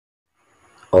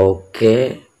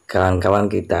Oke, kawan-kawan,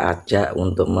 kita ajak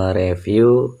untuk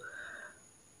mereview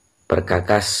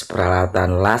perkakas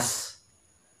peralatan las,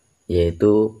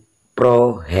 yaitu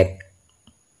Proyek.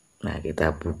 Nah,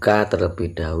 kita buka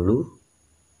terlebih dahulu.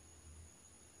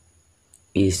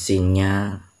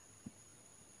 Isinya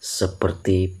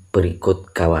seperti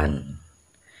berikut, kawan.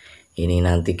 Ini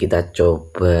nanti kita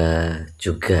coba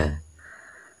juga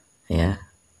ya,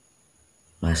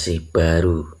 masih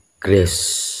baru,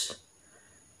 grace.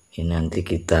 Ini nanti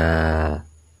kita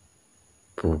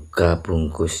buka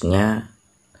bungkusnya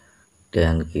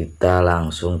dan kita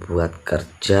langsung buat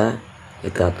kerja.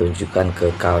 Kita tunjukkan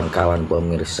ke kawan-kawan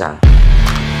pemirsa.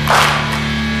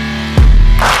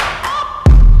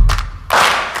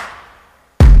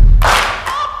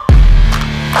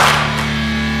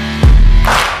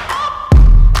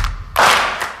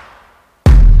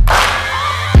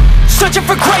 Searching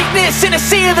for greatness in a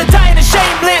sea of the dying and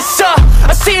shameless,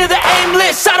 a sea of the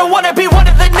aimless. I don't wanna be one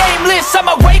of the nameless.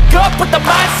 I'ma wake up with the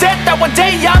mindset that one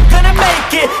day I'm gonna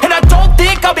make it, and I don't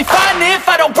think I'll be fine if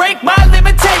I don't break my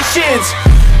limitations.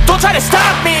 Don't try to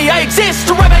stop me, I exist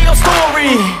to write my own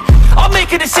story. I'll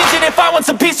make a decision if I want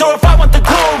some peace or if I want the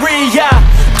glory. Yeah,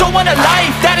 don't want a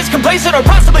life that is complacent or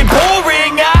possibly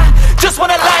boring. I just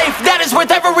want a life that is worth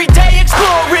every day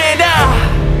exploring.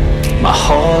 My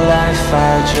whole life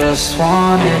I just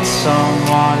wanted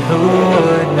someone who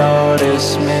would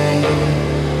notice me.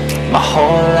 My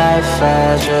whole life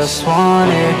I just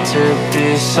wanted to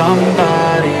be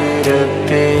somebody to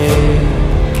be.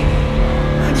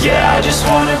 Yeah, I just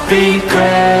wanna be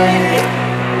great.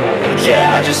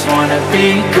 Yeah, I just wanna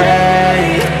be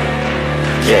great.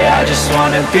 Yeah, I just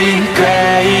wanna be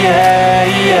great. Yeah,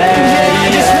 yeah, yeah, I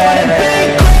just wanna be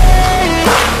great.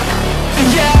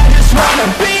 Yeah, I just wanna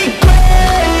be great.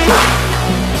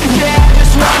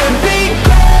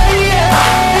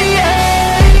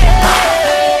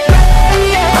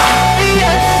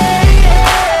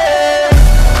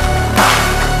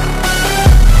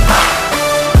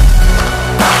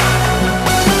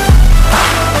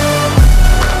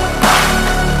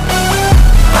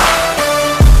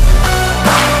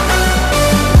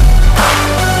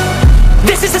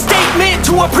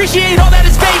 Appreciate all that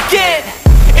is vacant.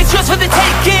 It's just for the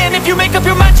taking. If you make up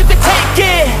your mind, you can take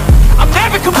it. I'm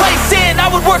never complacent. I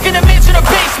would work in a mansion or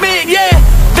basement. Yeah,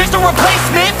 there's no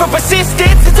replacement for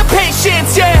persistence. It's a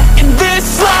patience. Yeah, in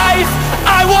this life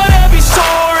I wanna be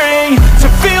soaring, to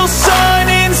feel sun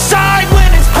inside when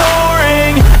it's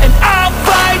pouring, and I'll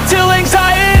fight till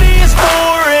anxiety is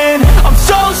foreign. I'm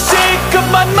so sick of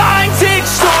my mind's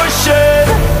extortion.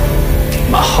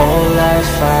 My whole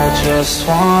life I just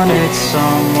wanted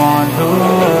someone who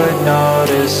would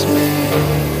notice me.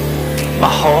 My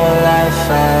whole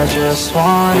life I just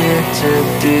wanted to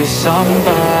be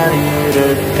somebody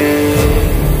to be.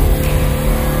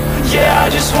 Yeah, I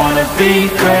just wanna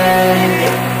be great.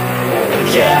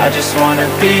 Yeah, I just wanna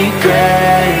be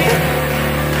great.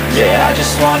 Yeah, I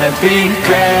just wanna be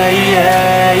great.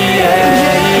 Yeah, yeah,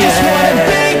 yeah, I just wanna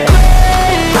be great.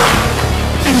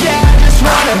 Yeah, I just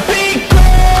wanna be great.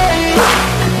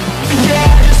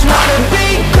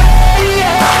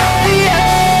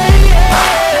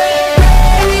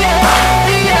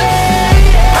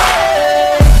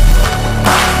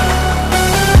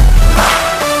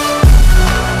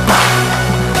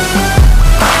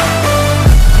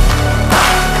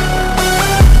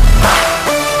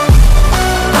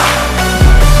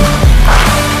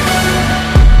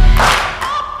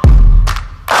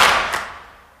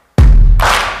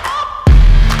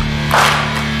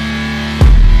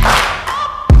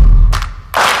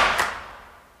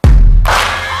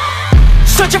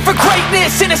 Searching for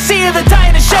greatness in a sea of the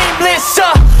dying and shameless,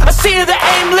 a sea of the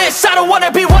aimless. I don't wanna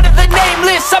be one of the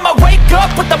nameless. I'ma wake up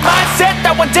with the mindset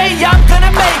that one day I'm gonna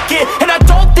make it, and I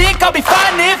don't think I'll be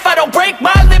fine if I don't break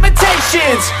my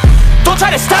limitations. Don't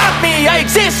try to stop me, I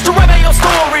exist to write my own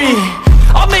story.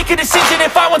 I'll make a decision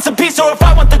if I want some peace or if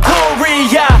I want the glory.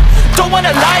 Yeah, don't want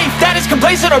a life that is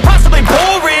complacent or possibly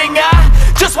boring. I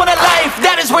just want a life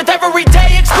that is worth every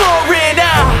day exploring.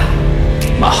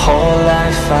 My whole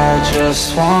life I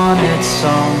just wanted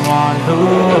someone who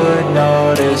would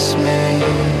notice me.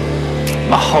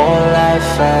 My whole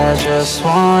life I just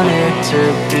wanted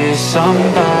to be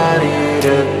somebody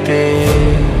to be.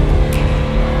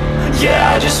 Yeah,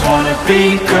 I just wanna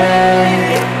be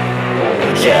great.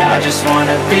 Yeah, I just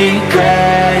wanna be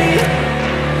great.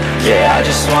 Yeah, I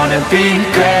just wanna be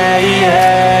great.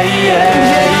 Yeah.